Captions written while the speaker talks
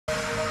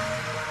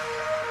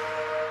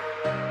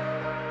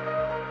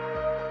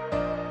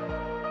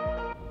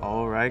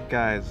Alright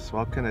guys,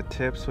 welcome to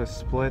Tips with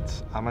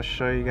Splits. I'm going to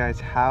show you guys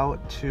how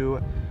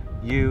to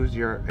use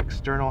your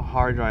external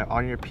hard drive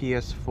on your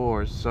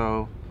PS4.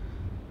 So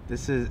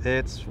this is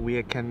it.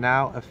 We can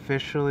now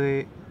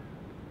officially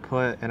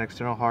put an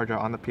external hard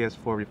drive on the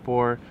PS4.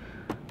 Before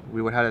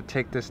we would have to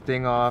take this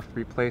thing off,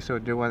 replace it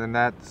with new one, and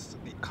that's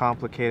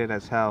complicated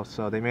as hell.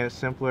 So they made it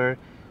simpler.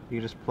 You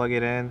can just plug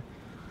it in,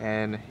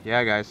 and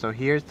yeah guys, so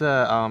here's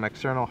the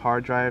external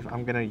hard drive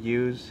I'm gonna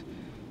use.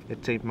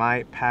 It's a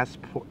My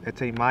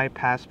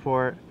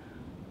Passport.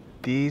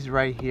 These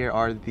right here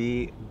are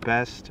the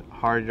best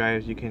hard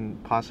drives you can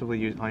possibly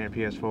use on your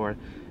PS4.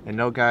 And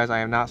no guys, I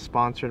am not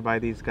sponsored by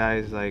these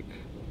guys. Like,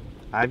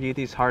 I've used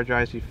these hard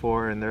drives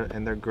before and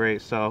they're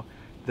great. So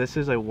this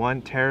is a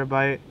 1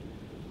 terabyte.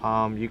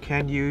 You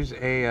can use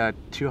a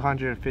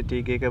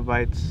 250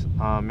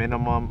 gigabytes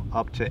minimum,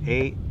 up to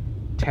 8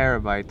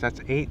 terabytes. That's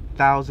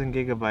 8,000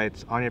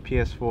 gigabytes on your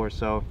PS4.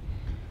 So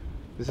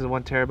this is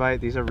 1 terabyte.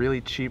 These are really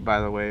cheap, by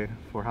the way,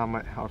 for how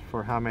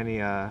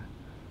many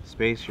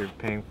space you're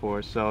paying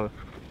for. So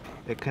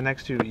it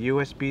connects to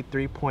USB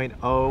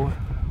 3.0,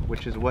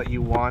 which is what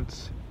you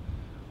want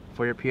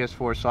for your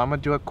PS4. So I'm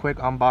gonna do a quick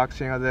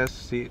unboxing of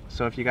this.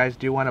 So if you guys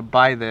do want to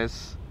buy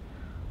this,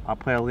 I'll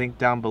put a link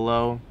down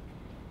below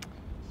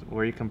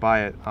where you can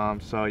buy it.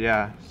 So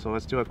yeah, so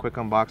let's do a quick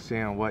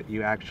unboxing on what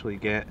you actually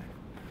get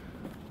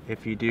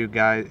if you do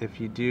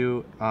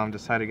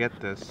decide to get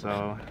this.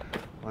 So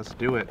let's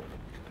do it.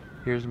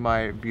 Here's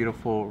my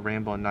beautiful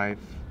rainbow knife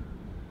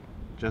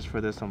just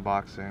for this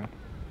unboxing.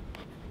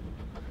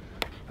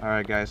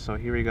 Alright guys, so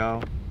here we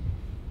go.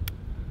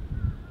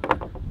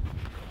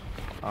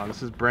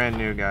 This is brand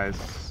new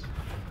guys,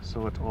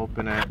 so let's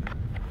open it.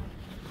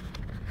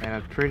 And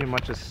it's pretty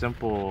much a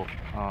simple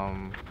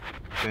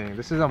thing.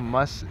 This is a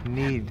must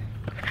need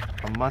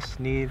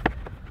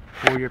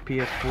for your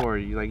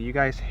PS4. You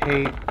guys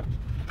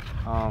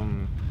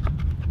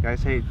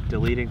hate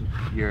deleting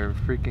your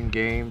freaking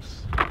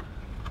games,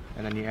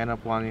 and then you end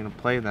up wanting to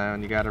play them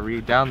and you gotta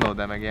re-download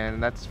them again,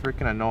 and that's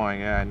freaking annoying.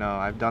 Yeah, I know,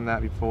 I've done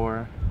that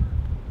before,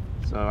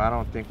 so I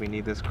don't think we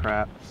need this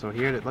crap. So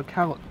here, look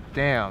how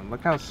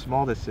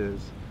small this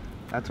is.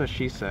 That's what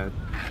she said.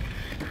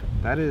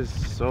 That is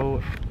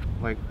so,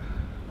 like,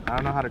 I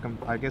don't know how to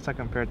I guess I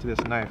compare it to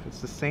this knife. It's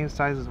the same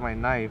size as my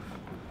knife.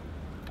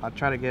 I'll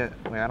try to get,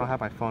 wait, I don't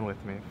have my phone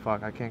with me,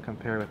 fuck, I can't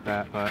compare with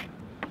that. But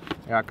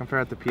yeah, I'll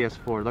compare it to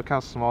PS4. Look how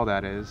small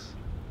that is.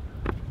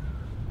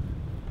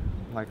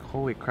 Like,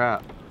 holy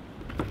crap.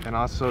 And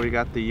also we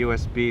got the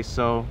USB.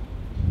 So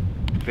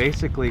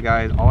basically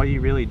guys, all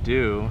you really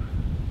do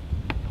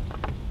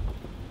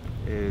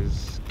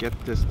is get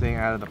this thing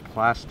out of the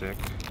plastic.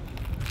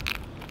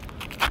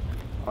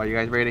 Oh, you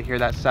guys ready to hear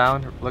that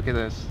sound? Look at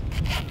this.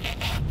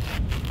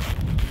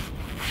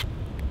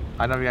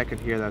 I don't think I could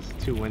hear that,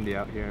 it's too windy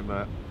out here,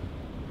 but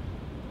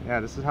yeah,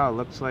 this is how it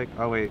looks like.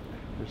 Oh wait,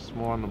 there's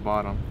more on the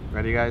bottom.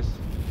 Ready guys?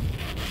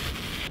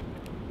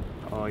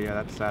 Oh yeah,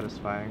 that's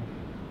satisfying.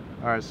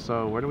 Alright,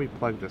 so where do we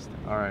plug this thing?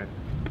 Alright,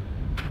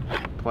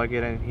 plug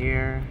it in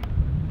here.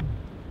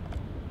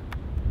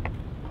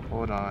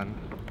 Hold on,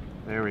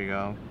 there we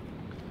go.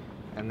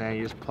 And then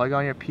you just plug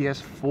on your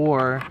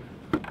PS4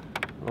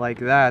 like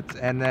that,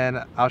 and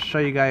then I'll show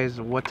you guys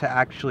what to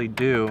actually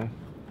do,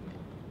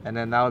 and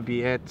then that would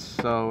be it.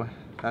 So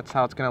that's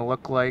how it's gonna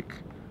look like.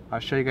 I'll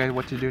show you guys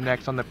what to do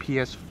next on the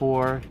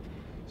PS4,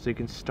 so you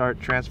can start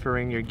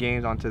transferring your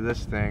games onto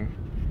this thing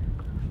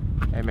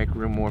and make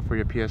room more for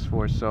your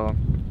PS4. So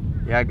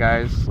yeah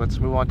guys, let's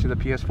move on to the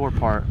PS4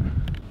 part.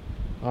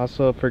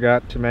 Also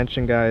forgot to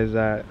mention guys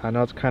that I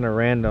know it's kind of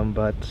random,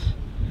 but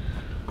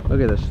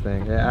look at this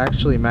thing. It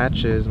actually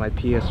matches my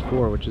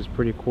PS4, which is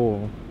pretty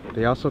cool.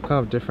 They also come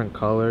with different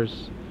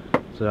colors,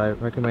 so I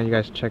recommend you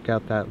guys check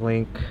out that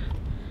link.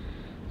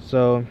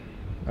 So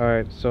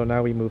alright, so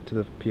now we move to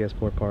the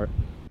PS4 part.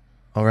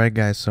 Alright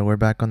guys, so we're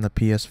back on the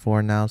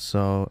PS4 now.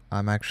 So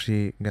I'm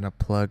actually gonna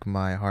plug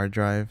my hard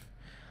drive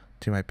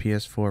to my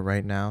PS4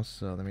 right now,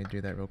 so let me do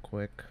that real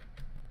quick.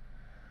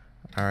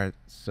 Alright,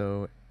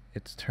 so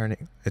it's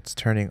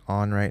turning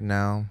on right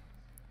now.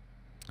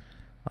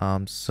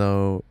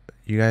 So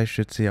you guys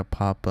should see a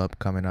pop-up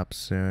coming up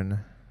soon,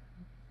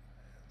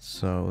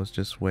 so let's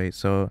just wait.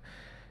 So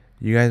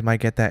you guys might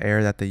get that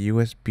error that the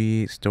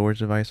USB storage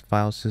device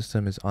file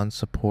system is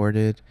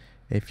unsupported.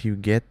 If you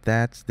get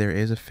that, there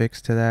is a fix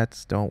to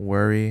that, don't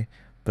worry.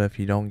 But if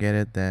you don't get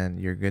it, then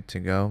you're good to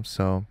go.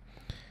 So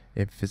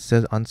if it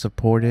says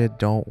unsupported,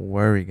 don't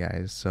worry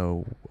guys.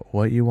 So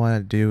what you want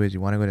to do is you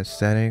want to go to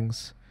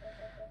settings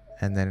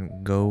and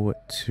then go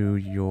to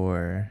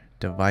your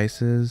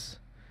devices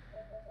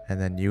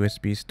and then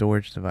USB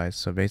storage device.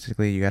 So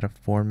basically you got to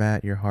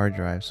format your hard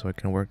drive so it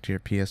can work to your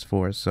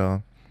PS4.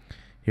 So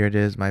here it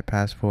is, My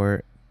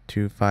Passport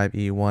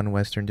 25E1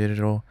 Western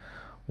Digital,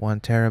 1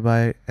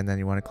 terabyte, and then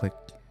you want to click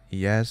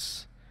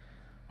yes,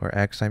 or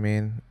X I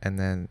mean, and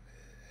then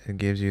it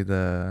gives you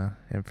the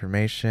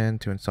information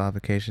to install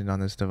application on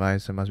this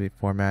device. It must be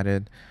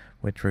formatted,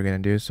 which we're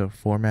going to do. So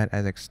format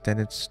as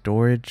extended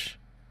storage,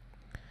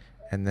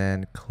 and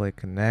then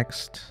click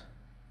next,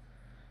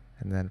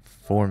 and then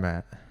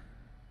format.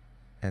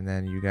 And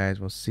then you guys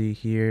will see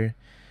here,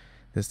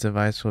 this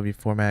device will be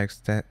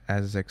formatted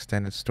as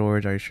extended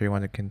storage. Are you sure you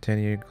want to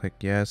continue? Click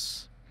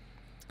yes.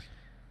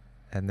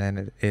 And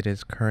then it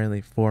is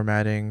currently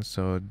formatting,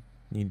 so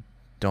you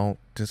don't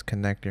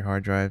disconnect your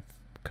hard drive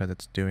because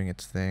it's doing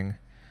its thing.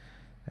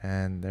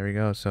 And there we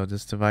go. So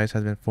this device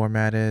has been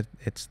formatted.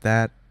 It's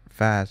that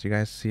fast. You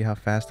guys see how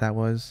fast that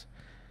was?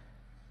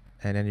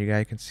 And then you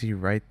guys can see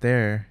right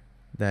there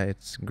that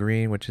it's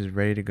green, which is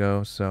ready to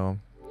go. So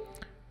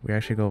we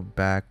actually go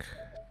back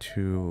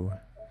to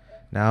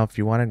now. If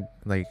you want to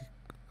like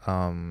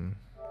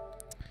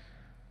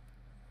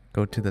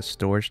go to the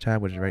storage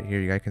tab, which is right here,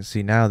 you guys can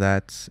see now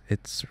that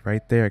it's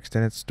right there,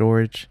 extended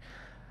storage,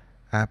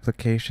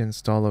 application,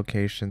 install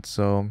location.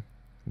 So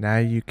now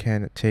you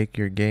can take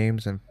your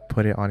games and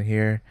put it on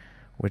here,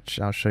 which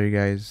I'll show you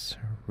guys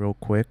real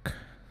quick.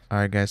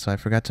 Alright guys, so I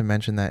forgot to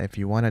mention that if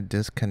you want to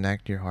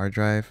disconnect your hard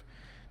drive,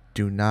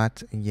 do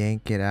not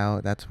yank it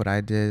out. That's what I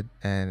did,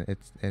 and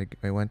it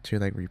went to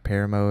like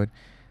repair mode,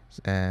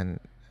 and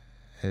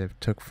it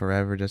took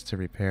forever just to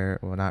repair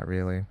it. Well, not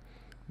really,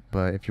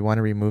 but if you want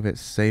to remove it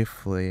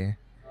safely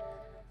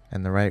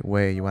and the right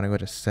way, you want to go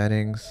to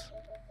settings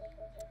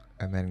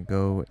and then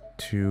go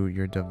to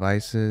your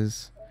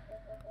devices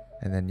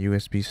and then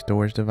USB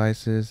storage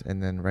devices,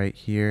 and then right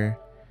here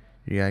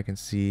you guys can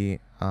see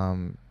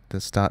to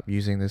stop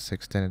using this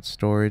extended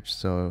storage.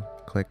 So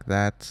click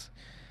that,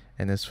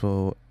 and this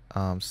will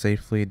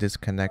safely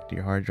disconnect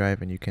your hard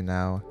drive, and you can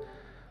now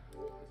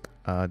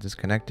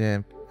disconnect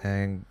it.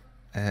 And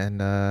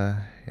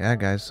yeah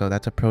guys, so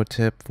that's a pro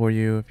tip for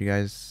you if you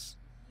guys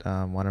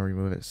want to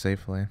remove it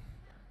safely.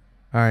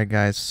 Alright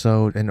guys,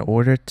 so in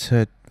order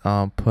to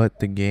put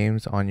the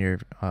games on your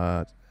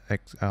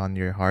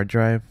hard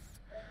drive,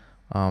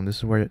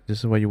 this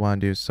is what you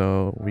want to do.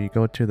 So we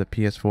go to the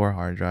PS4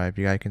 hard drive.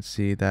 You guys can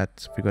see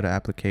that if we go to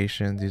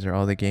applications, these are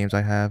all the games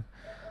I have.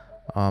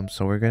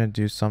 So we're gonna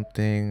do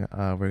something.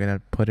 We're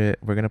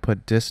gonna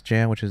put Disk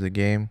Jam, which is a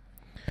game,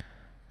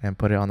 and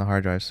put it on the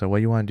hard drive. So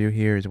what you want to do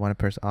here is you want to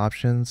press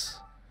Options,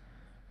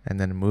 and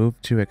then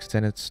move to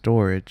Extended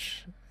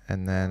Storage,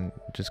 and then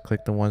just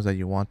click the ones that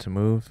you want to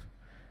move,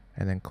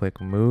 and then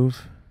click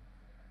Move,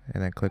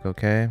 and then click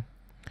OK.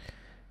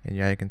 And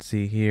yeah, you can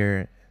see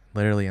here,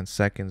 literally in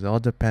seconds. It all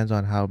depends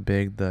on how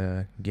big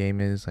the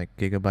game is, like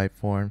gigabyte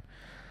form.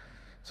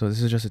 So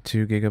this is just a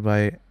 2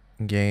 GB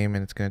game,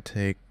 and it's gonna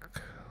take,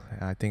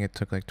 I think it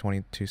took like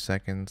 22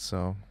 seconds,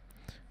 so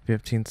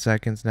 15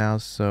 seconds now.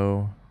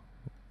 So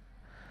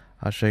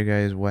I'll show you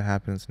guys what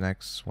happens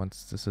next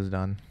once this is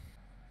done.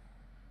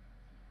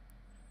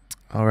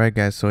 Alright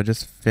guys, so it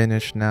just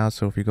finished now.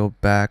 So if we go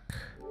back,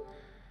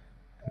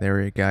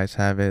 there you guys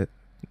have it.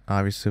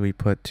 Obviously we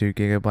put 2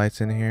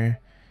 GB in here,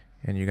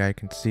 and you guys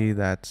can see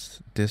that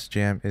Disk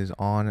Jam is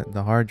on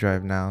the hard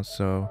drive now.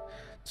 So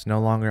it's no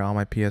longer on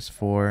my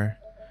PS4,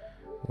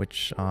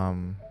 which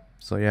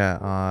so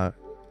yeah,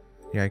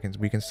 yeah,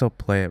 we can still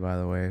play it, by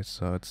the way,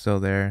 so it's still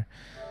there.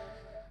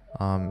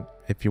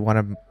 If you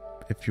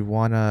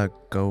wanna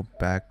go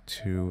back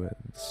to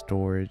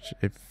storage,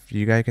 if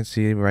you guys can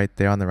see right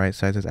there on the right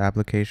side, it says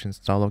application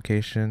install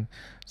location.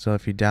 So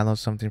if you download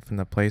something from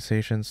the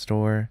PlayStation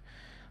Store,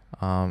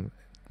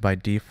 by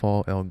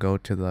default it'll go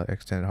to the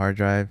extended hard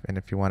drive, and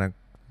if you want to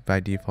by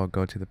default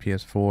go to the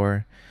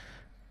PS4,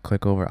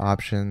 click over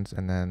options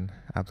and then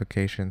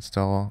application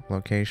install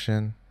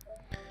location,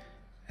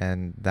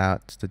 and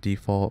that's the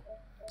default.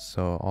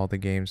 So all the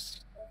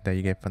games that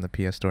you get from the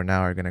PS Store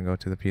now are gonna go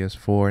to the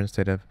PS4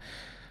 instead of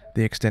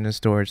the extended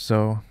storage.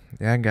 So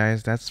yeah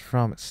guys, that's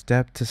from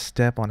step to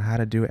step on how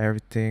to do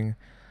everything.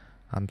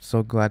 I'm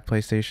so glad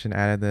PlayStation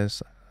added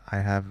this. I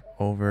have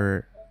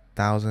over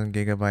 1,000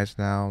 GB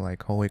now.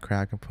 Like, holy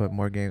crap, I can put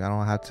more games. I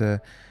don't have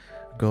to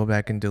go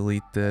back and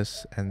delete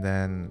this and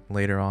then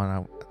later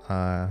on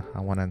I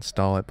want to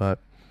install it. But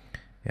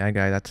yeah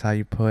guys, that's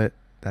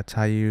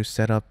how you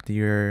set up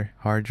your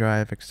hard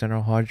drive,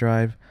 external hard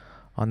drive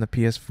on the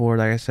PS4.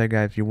 Like I said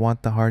guys, if you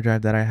want the hard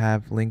drive that I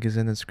have, link is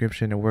in the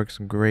description. It works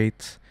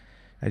great,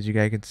 as you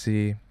guys can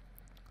see.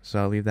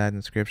 So I'll leave that in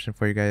the description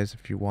for you guys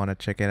if you want to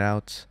check it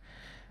out.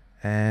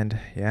 And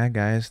yeah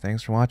guys,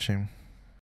 thanks for watching.